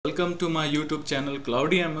Welcome to my YouTube channel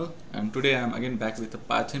CloudyML, and today I am again back with a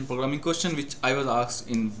Python programming question which I was asked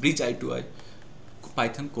in Bridgei2i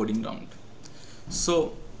Python coding round.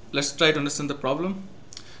 So let's try to understand the problem.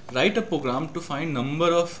 Write a program to find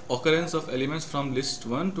number of occurrence of elements from list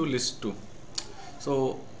 1 to list 2.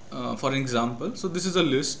 So for example, so this is a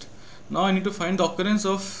list. Now I need to find the occurrence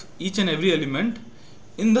of each and every element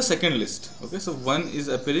in the second list. Okay, so 1 is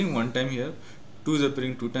appearing one time here, 2 is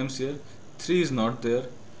appearing 2 times here, 3 is not there,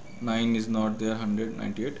 9 is not there,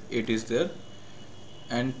 198, 8 is there,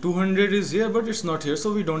 and 200 is here but it's not here,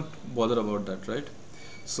 so we don't bother about that, right?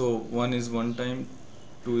 So 1 is 1 time,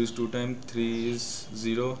 2 is 2 times, 3 is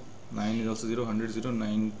 0, 9 is also 0, 100 is 0,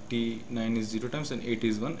 99 is 0 times, and 8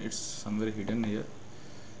 is 1. It's somewhere hidden here.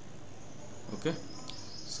 Okay,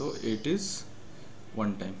 so 8 is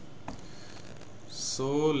 1 time.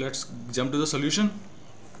 So let's jump to the solution.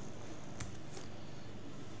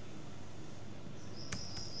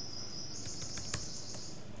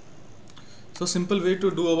 So simple way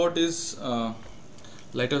to do about is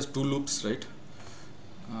let us two loops, right?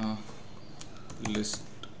 List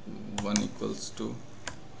 1 equals to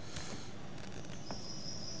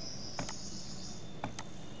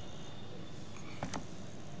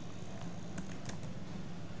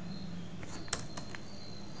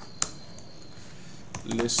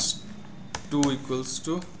list 2 equals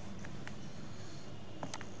to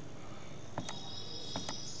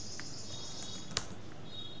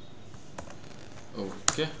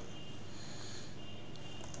okay.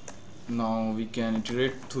 Now we can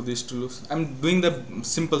iterate through these two loops. I'm doing the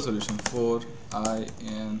simple solution for I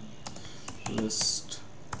in list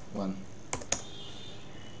 1.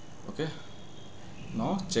 Okay,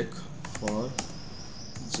 now check for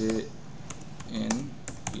j in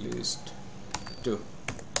list 2.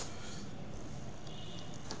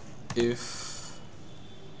 If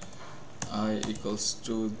I equals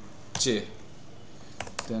to j,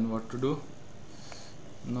 then what to do?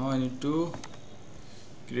 Now I need to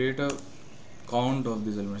create a count of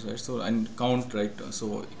these elements, right? So I need count, right?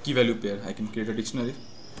 So key value pair, I can create a dictionary.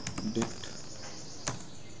 Dict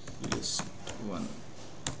list 1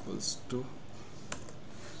 equals to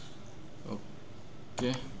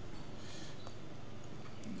okay.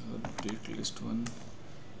 So dict list 1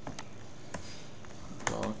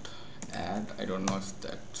 dot add. I don't know if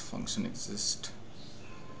that function exists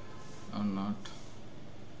or not.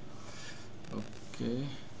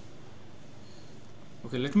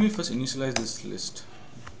 Okay, let me first initialize this list.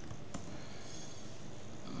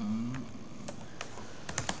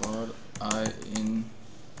 For I in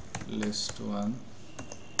list 1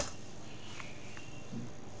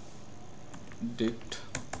 dict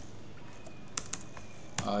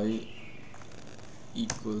I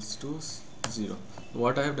equals to 0.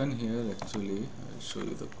 What I have done here, actually I'll show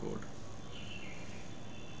you the code.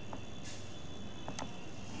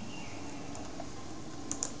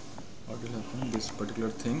 What will happen, this particular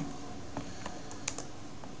thing.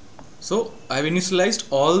 So I have initialized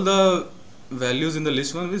all the values in the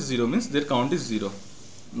list 1 with 0, means their count is 0.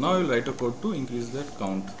 Now I will write a code to increase that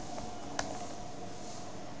count.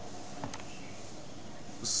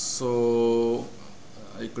 So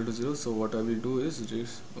equal to 0, so what I will do is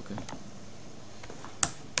this, okay,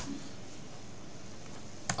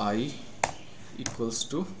 I equals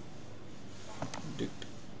to dict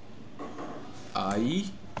I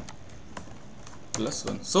plus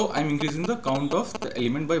 1. So I'm increasing the count of the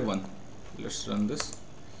element by 1. Let's run this,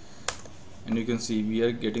 and you can see we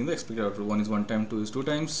are getting the expected output. 1 is 1 time, 2 is 2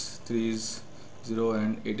 times, 3 is 0,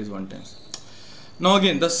 and 8 is 1 times. Now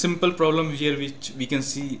again, the simple problem here, which we can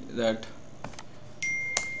see that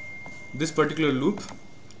this particular loop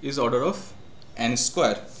is order of n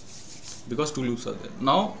square because two loops are there.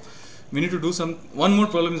 Now we need to do one more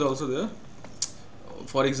problem is also there.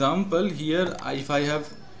 For example, here if I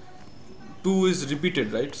have 2 is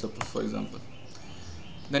repeated, right? Suppose for example,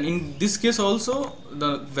 then in this case also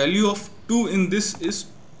the value of 2 in this is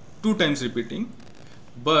 2 times repeating,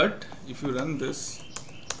 but if you run this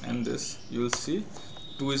and this, you will see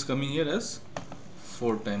 2 is coming here as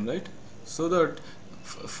 4 times, right? So that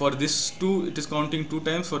for this 2 it is counting 2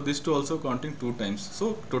 times, for this 2 also counting 2 times,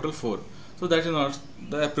 so total 4. So that is not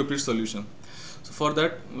the appropriate solution. So for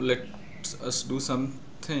that, let us do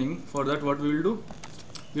something. For that, what we will do,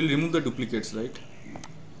 we will remove the duplicates, right?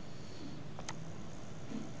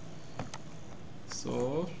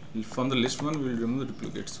 So from the list 1 we will remove the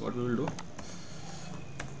duplicates. What we will do,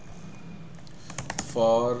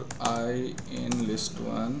 for I in list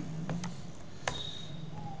 1,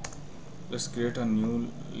 let's create a new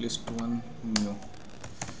list 1 new,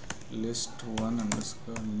 list 1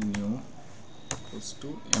 underscore new equals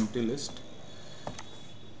to empty list,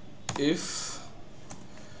 if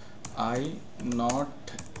I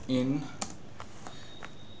not in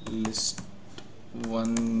list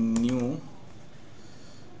 1 new,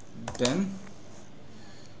 then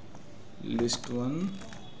list 1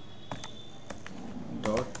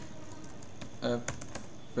 dot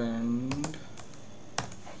append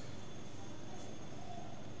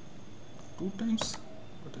 2 times.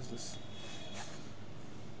 What is this?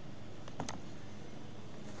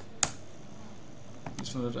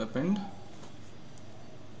 This one will append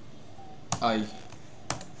I.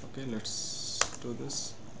 Okay, let's do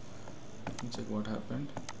this and check what happened.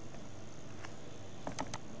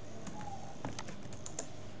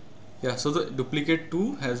 Yeah, so the duplicate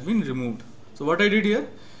 2 has been removed. So what I did here,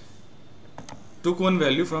 took one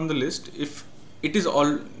value from the list. If it is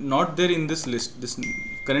all not there in this list, this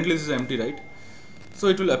currently this is empty, right? So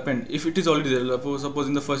it will append. If it is already there, suppose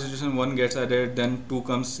in the first situation 1 gets added, then 2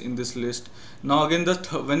 comes in this list. Now again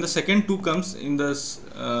when the second 2 comes in this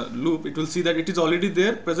loop, it will see that it is already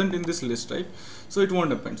there present in this list, right? So it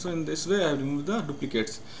won't append. So in this way I have removed the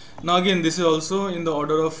duplicates. Now again this is also in the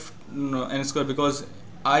order of n square, because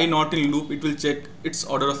I not in loop, it will check its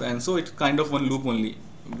order of n, so it's kind of one loop only.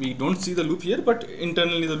 We don't see the loop here, but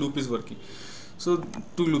internally the loop is working. So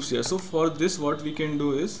 2 loops here. So for this what we can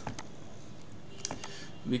do is,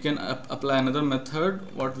 we can apply another method.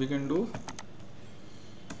 What we can do,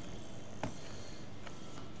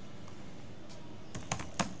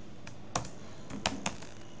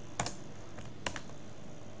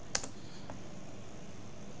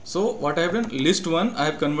 so what I have done, list 1 I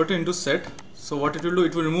have converted into set. So what it will do,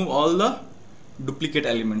 it will remove all the duplicate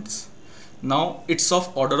elements. Now it's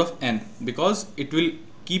of order of n, because it will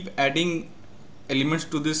keep adding elements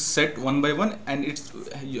to this set one by one, and it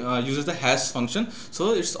uses the hash function,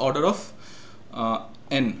 so it's order of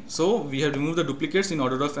n. So we have removed the duplicates in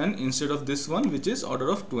order of n instead of this one, which is order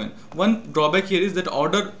of 2n. One drawback here is that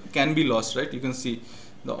order can be lost, right? You can see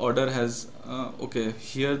the order has okay,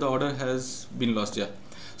 here the order has been lost. Yeah,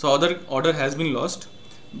 so order has been lost,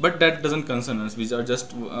 but that doesn't concern us. We are just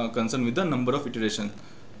concerned with the number of iteration.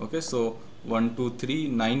 Okay, so 1 2 3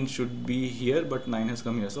 9 should be here, but 9 has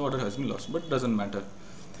come here, so order has been lost, but doesn't matter.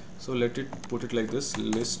 So let it put it like this,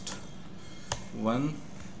 list 1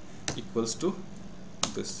 equals to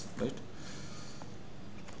this, right?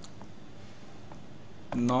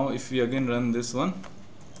 Now if we again run this one,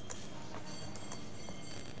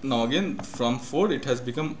 now again from 4 it has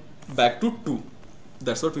become back to 2.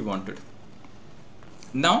 That's what we wanted.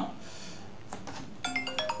 Now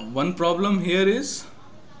one problem here is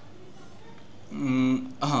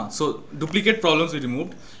so duplicate problems we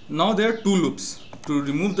removed. Now there are 2 loops. To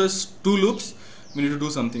remove those 2 loops, we need to do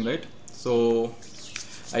something, right? So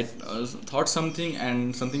I thought something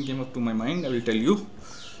and something came up to my mind. I will tell you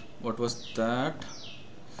what was that.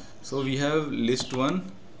 So we have list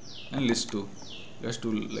 1 and list 2. Let's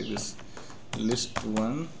do like this, list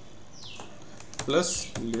 1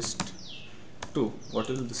 plus list 2. What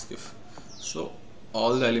will this give? So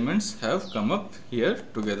all the elements have come up here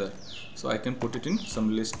together. So I can put it in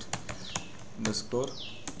some list underscore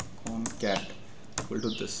concat equal to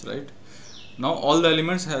this, right? Now all the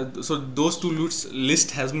elements have, so those 2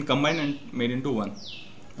 list has been combined and made into one.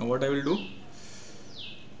 Now what I will do,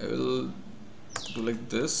 I will do like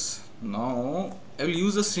this. Now I will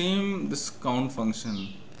use the same this count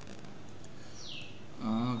function.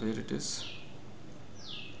 Where it is,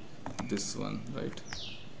 this one, right?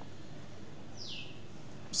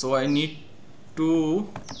 So I need to,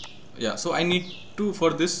 yeah, so I need to,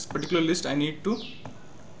 for this particular list I need to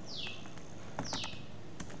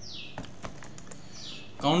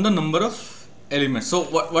count the number of elements. So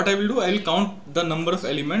what I will do, I will count the number of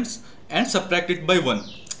elements and subtract it by 1,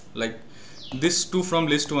 like this 2 from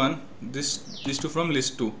list 1, this 2 from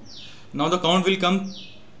list 2. Now the count will come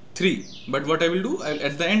 3, but what I will do,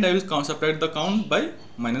 at the end I will subtract the count by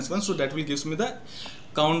 -1, so that will gives me the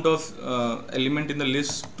count of element in the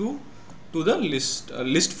list 2 to the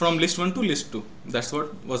list from list 1 to list 2. That's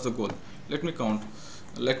what was the goal. Let me count.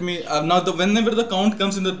 Let me now whenever the count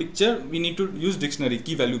comes in the picture, we need to use dictionary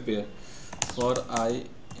key value pair. For I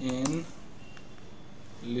in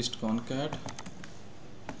ListConcat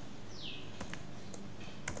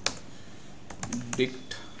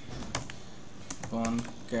dict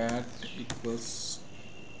concat equals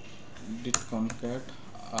dict concat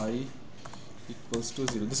I equals to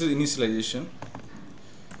 0. This is initialization,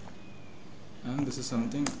 and this is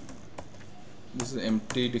something, this is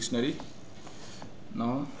empty dictionary.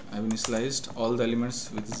 Now I have initialized all the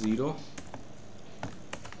elements with 0,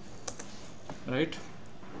 right?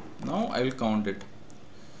 Now I will count it.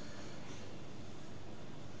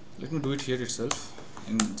 Let me do it here itself.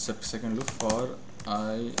 in second loop for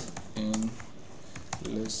I in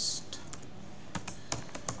list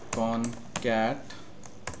concat,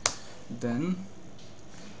 then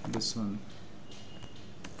this one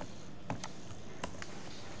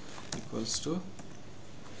equals to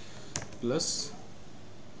plus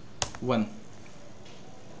 1.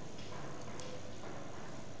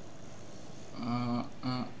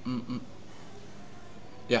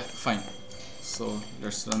 Yeah, fine. So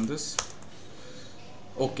let's run this.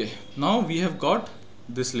 Okay, now we have got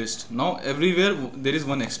this list. Now everywhere there is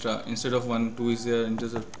one extra. Instead of 1, 2 is there,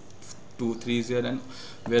 instead of 2, 3 is there, and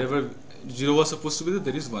wherever 0 was supposed to be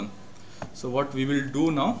there is 1. So what we will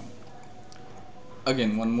do now,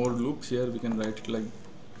 again one more loop here, we can write it like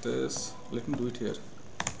this. Let me do it here.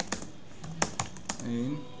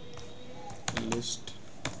 In list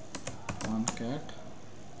concat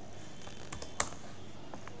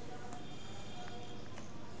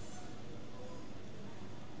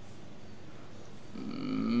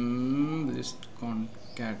list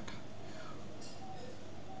concat.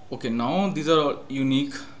 Okay, now these are all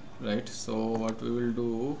unique, right? So what we will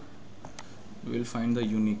do, we will find the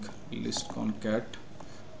unique list concat.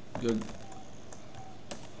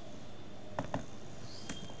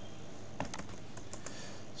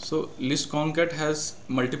 So list concat has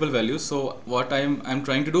multiple values. So what I'm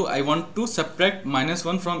trying to do, I want to subtract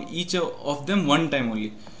 -1 from each of them one time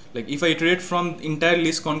only. Like if I iterate from entire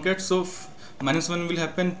list concat, so -1 will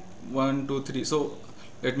happen 1, 2, 3. So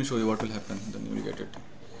let me show you what will happen, then you will get it.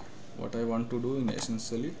 What I want to do in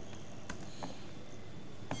essentially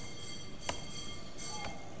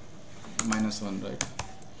 -1, right?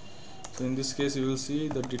 So in this case you will see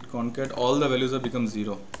that did concat, all the values have become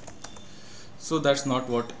 0. So that's not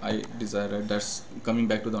what I desire, right? That's coming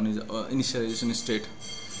back to the initialization state.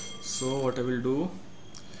 So what I will do,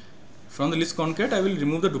 from the list concat I will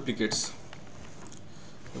remove the duplicates.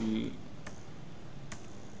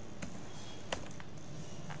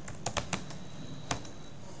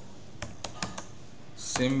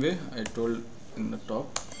 Same way I told in the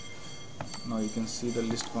top. Now you can see the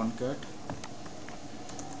list concat,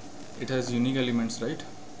 it has unique elements, right?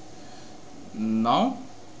 Now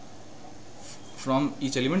from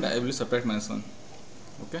each element I will subtract -1.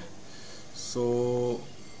 Okay, so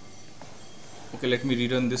okay, let me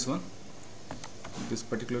rerun this one, this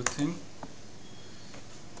particular thing,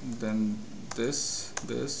 then this.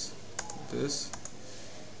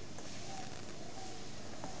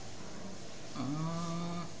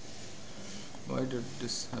 Why did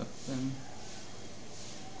this happen?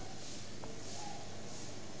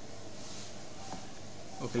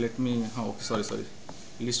 Okay, let me, okay, sorry,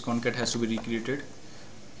 list concat has to be recreated.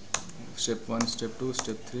 Step 1, step 2,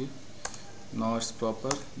 step 3. Now it's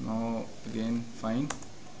proper. Now again fine.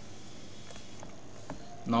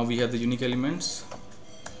 Now we have the unique elements.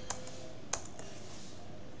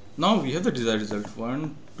 Now we have the desired result,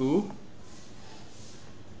 1, 2,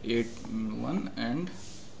 8, 1 and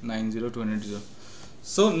 9, 0, 200, 0.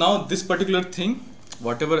 So now this particular thing,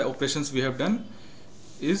 whatever operations we have done,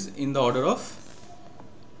 is in the order of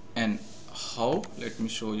n. How? Let me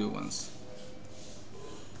show you once.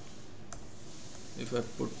 If I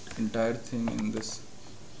put entire thing in this,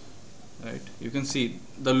 right, you can see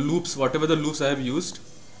the loops, whatever the loops I have used,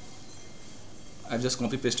 I've just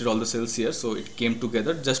copy pasted all the cells here, so it came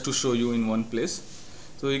together just to show you in one place.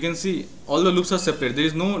 So you can see all the loops are separate, there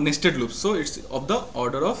is no nested loops, so it's of the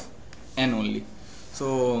order of n only.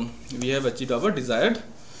 So we have achieved our desired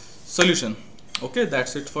solution. Okay,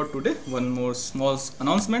 that's it for today. One more small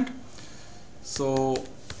announcement. So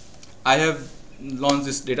I have launched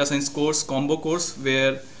this data science course, combo course,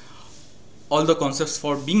 where all the concepts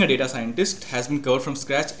for being a data scientist has been covered from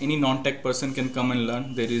scratch. Any non-tech person can come and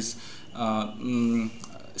learn. There is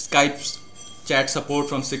Skype chat support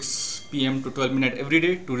from 6 PM to 12 minutes every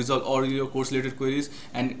day to resolve all your course related queries,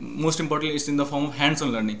 and most importantly it's in the form of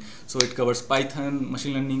hands-on learning. So it covers Python,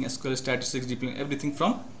 machine learning, SQL, statistics, deep learning, everything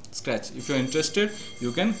from scratch. If you're interested,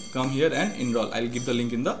 you can come here and enroll. I'll give the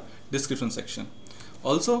link in the description section.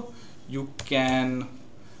 Also you can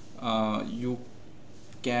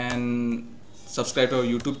subscribe to our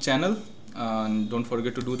YouTube channel, and don't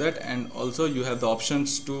forget to do that. And also you have the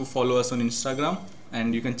options to follow us on Instagram,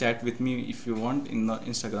 and you can chat with me if you want in the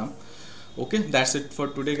Instagram. Okay, that's it for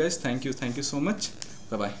today guys. Thank you so much.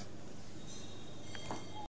 Bye bye.